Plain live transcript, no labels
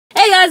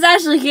guys,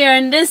 Ashley here,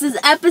 and this is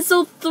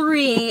episode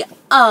 3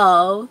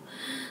 of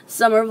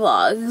Summer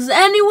Vlogs.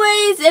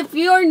 Anyways, if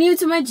you're new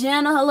to my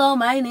channel, hello,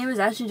 my name is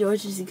Ashley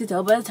George, as you can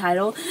tell by the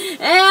title,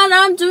 and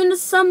I'm doing the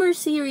summer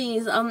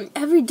series.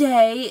 Every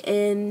day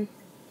in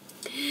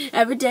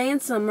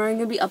summer, I'm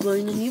gonna be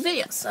uploading a new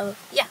video. So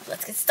yeah,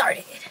 let's get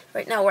started.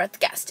 Right now, we're at the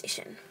gas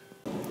station.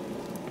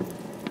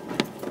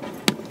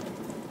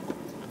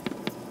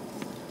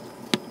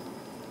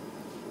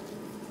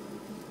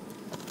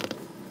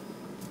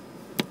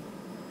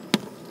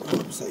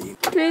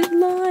 Big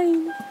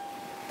line.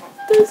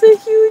 There's a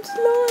huge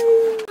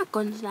line. I'm not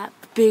going to that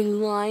big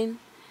line.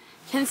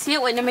 Can you see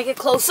it? Wait, to make it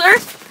closer.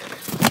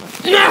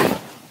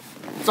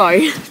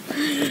 Sorry.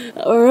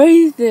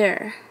 Right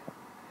there.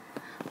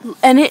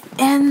 And it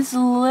ends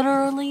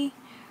literally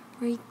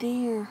right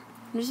there.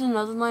 There's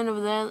another line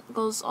over there that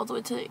goes all the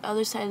way to the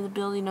other side of the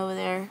building over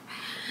there.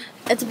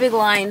 It's a big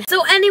line.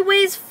 So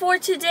anyways, for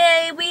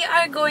today, we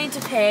are going to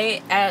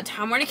pay at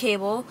Time Warner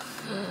Cable.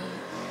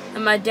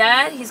 And my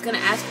dad, he's gonna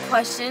ask a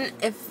question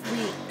if we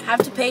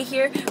have to pay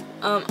here. We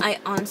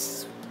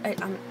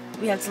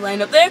have to line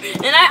up there,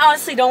 and I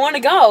honestly don't want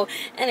to go.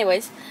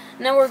 Anyways,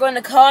 now we're going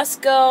to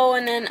Costco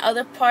and then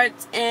other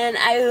parts, and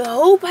I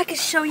hope I can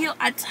show you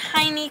a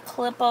tiny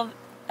clip of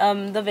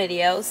the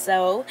video.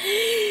 So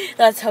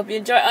let's hope you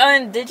enjoy.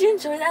 Did you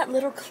enjoy that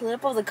little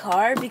clip of the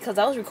car? Because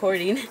I was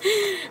recording.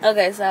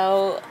 Okay,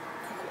 so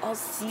I'll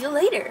see you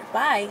later.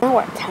 Bye. Now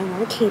we're at Time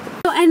Warner Cable.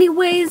 So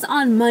anyways,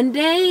 on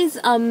Mondays,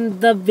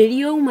 the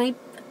video might,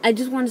 I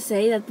just want to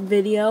say that the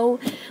video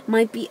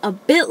might be a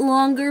bit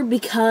longer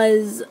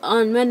because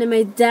on Monday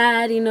my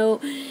dad, you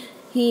know,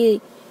 he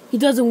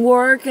doesn't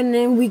work and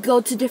then we go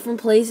to different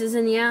places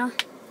and yeah.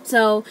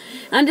 So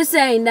I'm just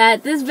saying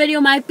that this video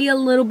might be a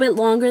little bit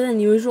longer than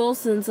usual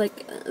since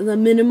like the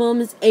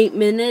minimum is 8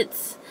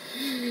 minutes.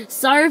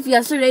 Sorry if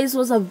yesterday's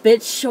was a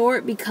bit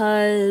short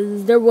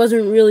because there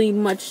wasn't really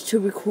much to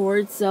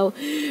record. So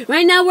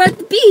right now we're at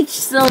the beach.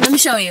 So let me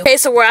show you. Okay,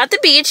 so we're at the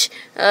beach.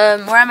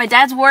 We're at my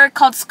dad's work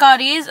called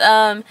Scotty's.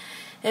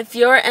 If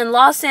you're in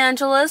Los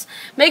Angeles,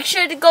 make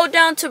sure to go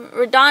down to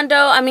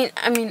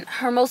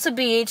Hermosa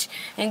Beach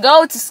and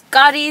go to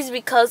Scotty's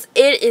because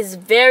it is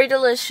very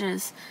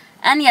delicious.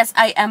 And yes,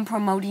 I am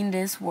promoting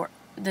this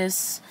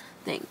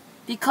thing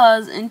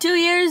because in 2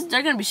 years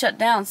they're gonna be shut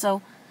down.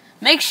 So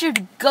make sure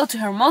to go to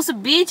Hermosa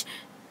Beach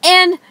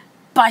and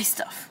buy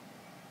stuff.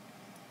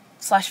 /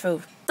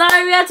 food.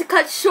 Sorry we had to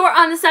cut short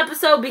on this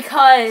episode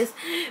because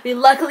we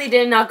luckily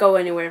did not go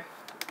anywhere.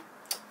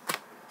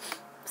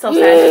 So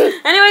sad.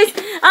 Anyways,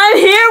 I'm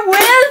here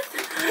with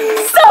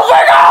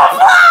Silver Girl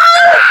Vlog!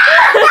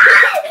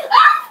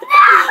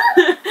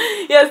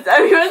 Yes,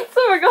 I'm here with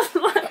Silver Girl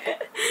Vlog.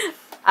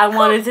 I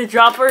wanted to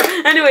drop her.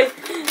 Anyways,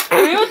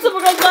 I'm here with Silver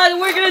Girl Vlog and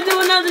we're going to do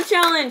another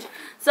challenge.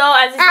 So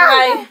as you see,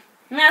 my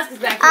mask is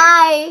back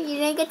here. You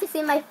didn't get to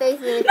see my face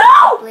really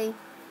quickly.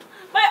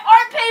 My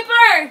art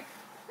paper!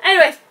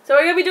 Anyways, so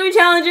we're going to be doing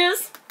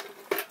challenges.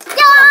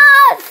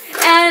 Yes!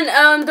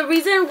 And the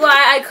reason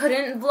why I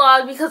couldn't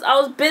vlog because I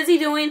was busy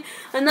doing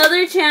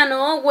another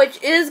channel which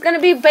is going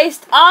to be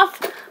based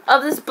off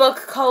of this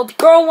book called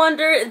Girl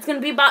Wonder. It's going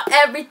to be about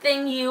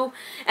everything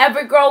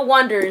every girl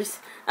wonders.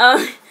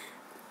 And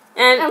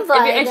if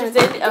you're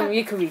interested,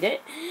 you can read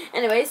it.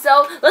 Anyway,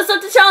 so let's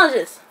start the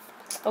challenges.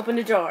 Open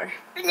the jar.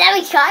 Let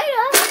me try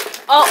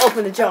it. I'll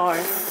open the jar.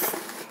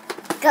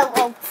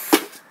 Go.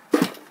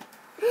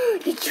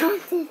 You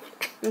dropped it.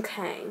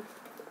 Okay.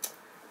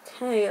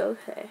 Come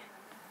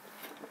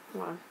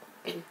on.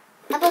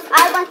 I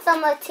want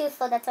some too,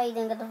 so that's why you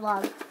didn't get the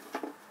vlog.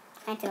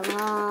 It took a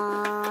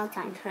long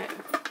time. Okay.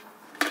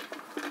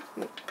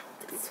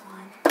 This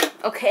one.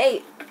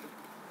 Okay.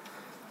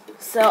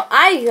 So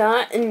I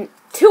got 2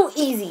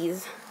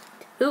 easies.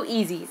 2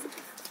 easies.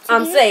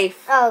 I'm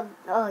safe. Oh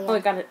yeah. Oh, I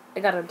got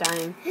a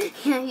dime.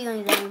 Yeah, you got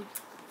a dime.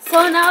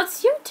 So now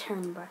it's your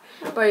turn, Bri.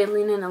 You're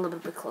leaning a little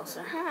bit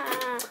closer.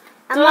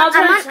 I'm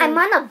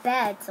on a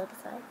bed, so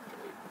that's why.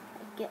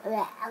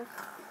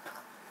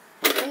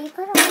 You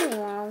put it on me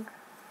wrong.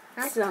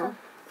 So,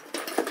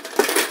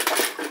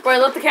 Bri,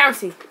 let the camera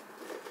see.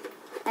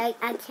 I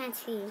can't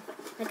see.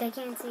 Like I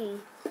can't see.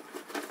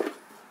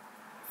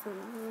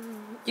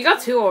 You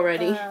got 2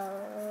 already.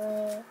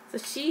 So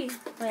she.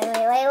 Wait.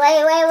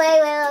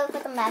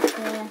 Put the mask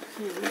in.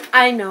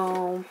 I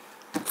know.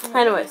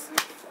 Anyways.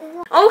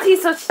 Okay,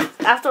 so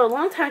after a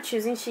long time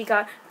choosing, she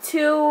got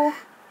 2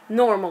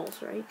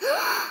 normals, right?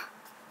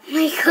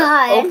 My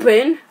God.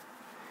 Open.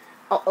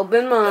 I'll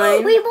open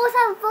mine. We both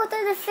are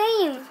the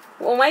same.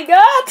 Oh my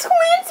God,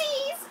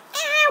 twinsies!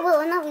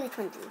 Well, not really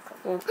twinsies.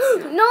 Well,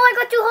 no, I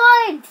got too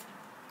hard.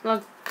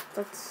 No,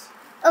 that's.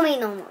 Oh wait,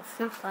 no, it's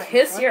not hard.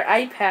 Kiss your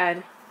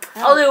iPad. Oh.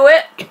 I'll do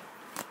it.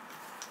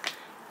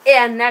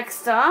 And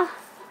next up,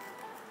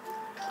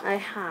 I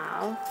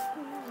have.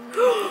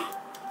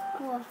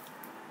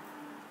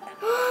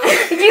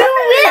 You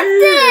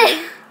whipped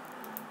it!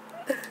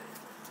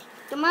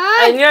 Come on!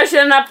 I knew I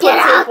should not put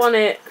tape on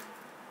it.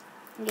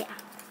 Yeah.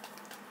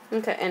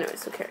 Okay,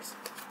 anyways, who cares?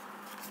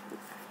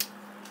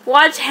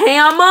 Watch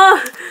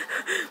Hannah.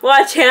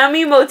 Watch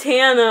Hammy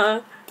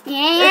Montana.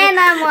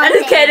 Hannah Montana. And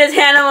this kid is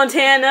Hannah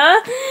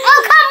Montana.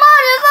 Oh, come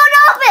on, it's going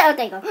to open.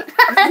 Okay, go.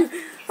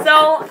 So,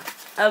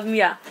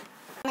 yeah.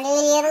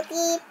 Little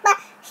teapot,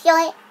 show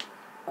it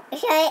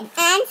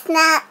and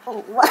snap.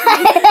 Oh, one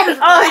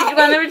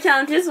of her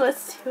challenges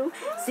was to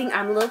sing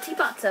I'm a Little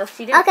Teapot, so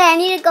she did. Okay, I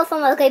need to go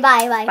from. Okay,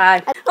 bye.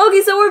 Bye.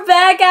 Okay, so we're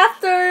back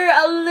after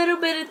a little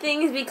bit of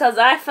things because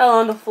I fell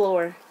on the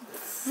floor.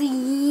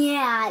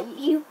 Yeah,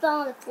 you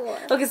fell on the floor.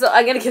 Okay, so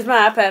I'm gonna kiss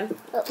my iPad.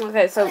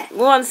 Okay, so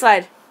move on the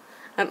side.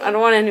 I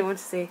don't want anyone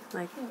to see.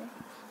 Like,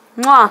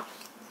 mwah.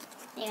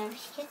 Yeah,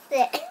 kiss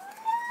it.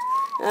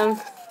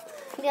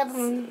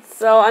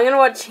 So I'm gonna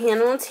watch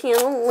Hannah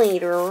Montana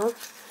later.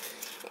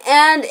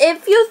 And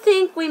if you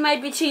think we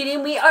might be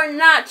cheating, we are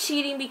not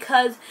cheating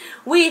because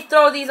we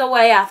throw these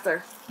away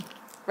after.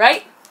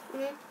 Right?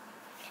 Mm-hmm.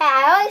 Hey,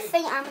 I always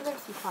think I'm a little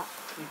teapot.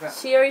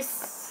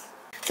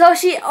 So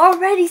she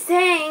already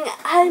sang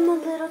I'm a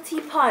little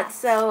teapot,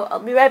 so I'll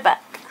be right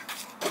back.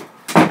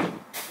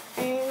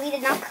 And we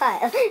did not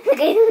cut.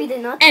 Okay, we did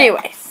not cut.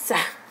 Anyways.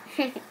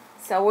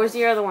 So where's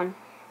your other one?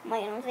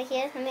 Wait, over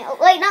here. Oh,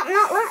 wait, no.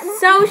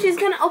 So she's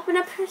gonna open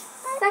up her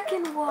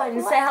second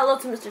one. Say hello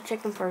to Mr.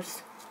 Chicken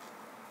first.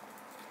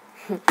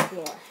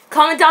 Yeah.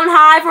 Comment down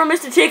high for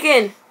Mr.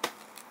 Chicken.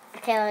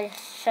 Okay, I'll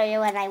just show you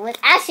what I would.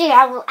 Actually,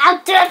 I'll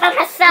do it for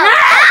myself.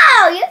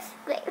 No! You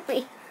scared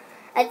me.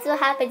 That's what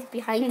happens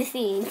behind the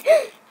scenes.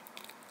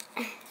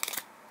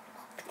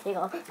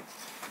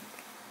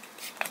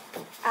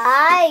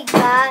 I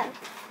got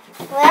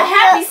a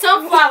happy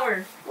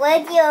sunflower.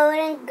 With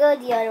deodorant, go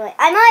deodorant.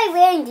 I'm already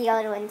wearing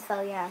deodorant,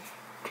 so yeah.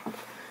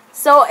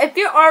 So if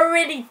you're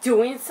already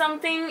doing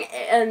something,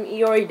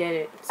 you already did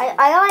it. So.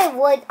 I'm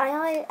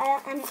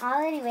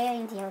already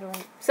wearing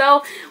deodorant.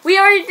 So we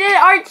already did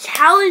our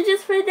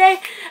challenges for the day,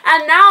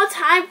 and now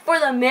time for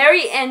the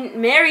Mary and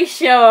Mary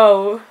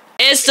show.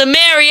 It's the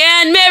Mary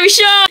and Mary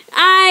show.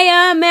 I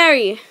am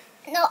Mary.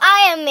 No,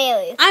 I am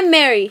Mary. I'm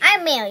Mary.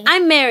 I'm Mary.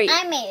 I'm Mary.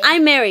 I'm Mary.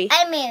 I'm Mary.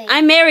 I'm Mary. I'm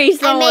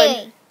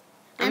Mary.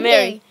 I'm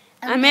Mary.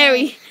 I'm Mary. I'm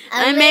Mary.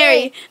 I'm I'm Mary.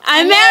 Mary.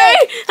 I'm Mary.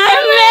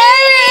 I'm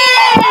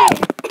Mary.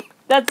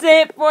 That's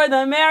it for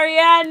the Mary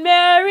and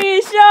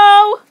Mary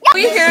show.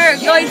 We're here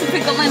going to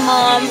pick up my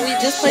mom. We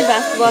just played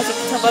basketball, as you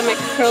can tell by my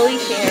curly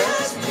hair.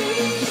 This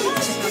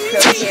is my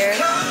curly hair.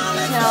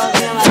 No,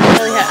 my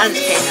curly hair. I'm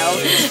just kidding, no.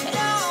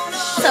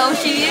 So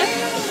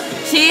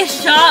she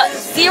shot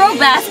 0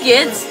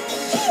 baskets,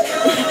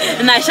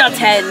 and I shot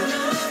 10.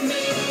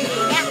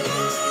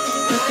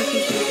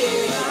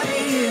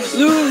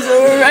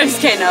 Loser. I'm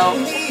just kidding, no.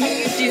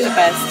 She's the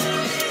best.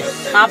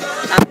 My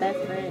best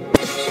friend.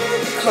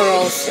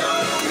 Curls.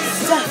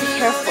 Sassy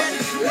hair flip.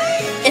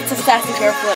 It's a sassy hair flip.